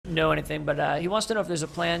know anything, but he wants to know if there's a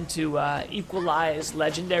plan to equalize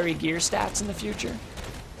legendary gear stats in the future.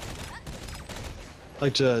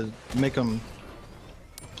 Like to make them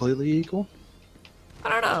completely equal?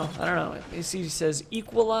 I don't know. He says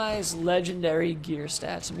equalize legendary gear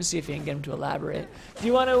stats. Let me see if he can get him to elaborate. Do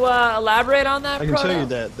you want to elaborate on that? I can tell you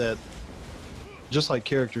that just like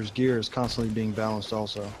characters, gear is constantly being balanced.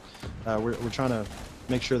 Also, we're trying to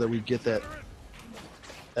make sure that we get that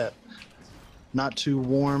not too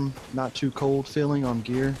warm, not too cold feeling on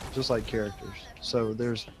gear, just like characters. So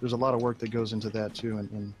there's a lot of work that goes into that too,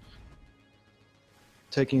 and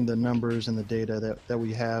taking the numbers and the data that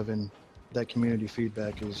we have and that community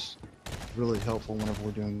feedback is really helpful whenever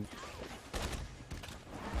we're doing.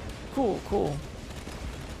 Cool.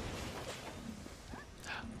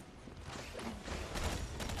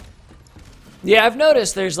 Yeah, I've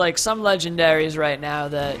noticed there's like some legendaries right now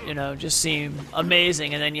that, you know, just seem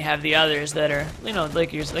amazing, and then you have the others that are, you know,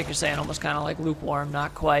 like you're saying, almost kind of like lukewarm,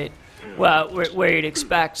 not quite well where you'd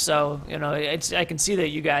expect. So, you know, I can see that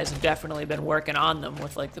you guys have definitely been working on them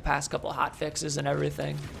with like the past couple hot fixes and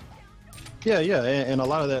everything. Yeah, and a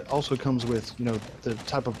lot of that also comes with, you know, the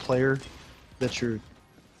type of player that you're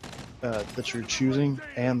choosing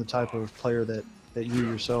and the type of player that you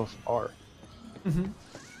yourself are. Mm-hmm.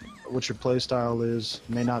 What your play style is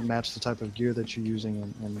may not match the type of gear that you're using,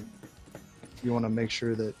 and you want to make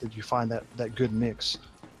sure that you find that good mix.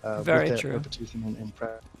 Very with that true. Repetition and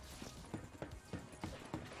practice.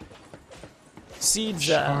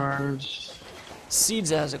 Seeds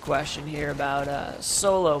has a question here about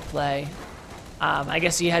solo play. I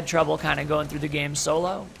guess he had trouble kind of going through the game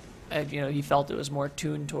solo. You know, he felt it was more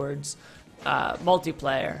tuned towards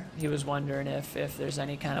multiplayer. He was wondering if there's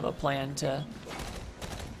any kind of a plan to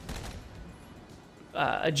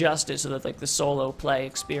adjust it so that like the solo play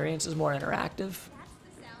experience is more interactive.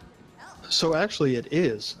 So actually, it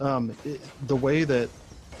is. The way that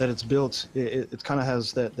it's built, it kind of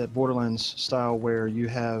has that Borderlands style where you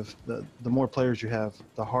have the more players you have,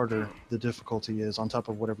 the harder the difficulty is on top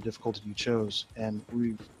of whatever difficulty you chose. And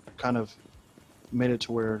we've kind of made it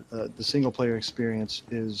to where the single player experience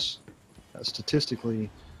is statistically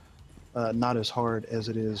not as hard as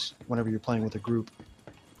it is whenever you're playing with a group.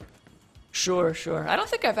 Sure. I don't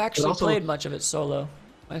think I've actually also played much of it solo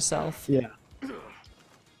myself. Yeah.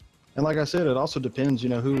 And like I said, it also depends, you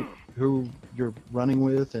know, who you're running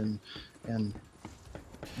with and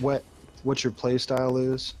what your play style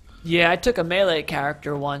is. Yeah, I took a melee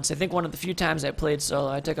character once. I think one of the few times I played solo,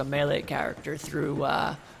 I took a melee character through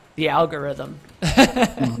the algorithm.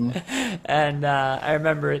 Mm-hmm. And I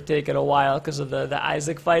remember it taking a while because of the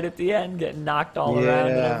Isaac fight at the end, getting knocked all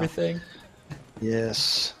around and everything.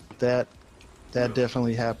 Yes, that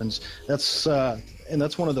definitely happens. That's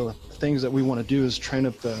one of the things that we want to do is train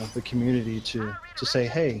up the community to say,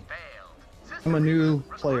 hey, I'm a new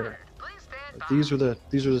player. These are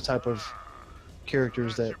the type of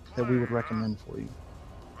characters that we would recommend for you.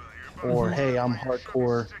 Or hey, I'm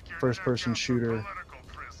hardcore first-person shooter.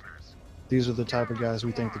 These are the type of guys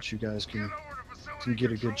we think that you guys can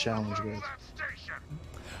get a good challenge with.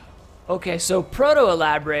 Okay, so Proto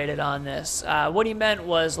elaborated on this. What he meant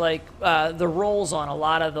was like the rolls on a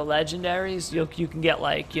lot of the legendaries, you can get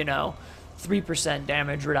like, you know, 3%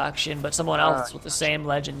 damage reduction, but someone else with the same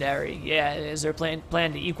legendary. Yeah, is there a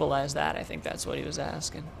plan to equalize that? I think that's what he was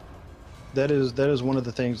asking. That is one of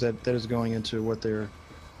the things that is going into what they're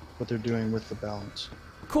doing with the balance.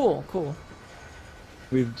 Cool.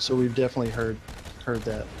 We've definitely heard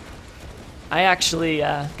that. I actually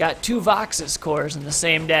got 2 Voxus cores in the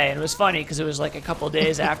same day, and it was funny because it was like a couple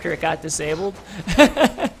days after it got disabled,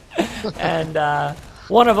 and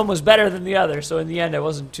one of them was better than the other. So in the end, I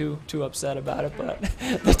wasn't too upset about it. But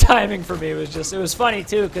the timing for me was it was funny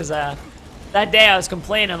too because that day I was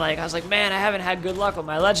complaining, I was like, man, I haven't had good luck with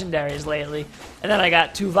my legendaries lately, and then I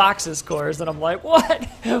got 2 Voxus cores, and I'm like, what?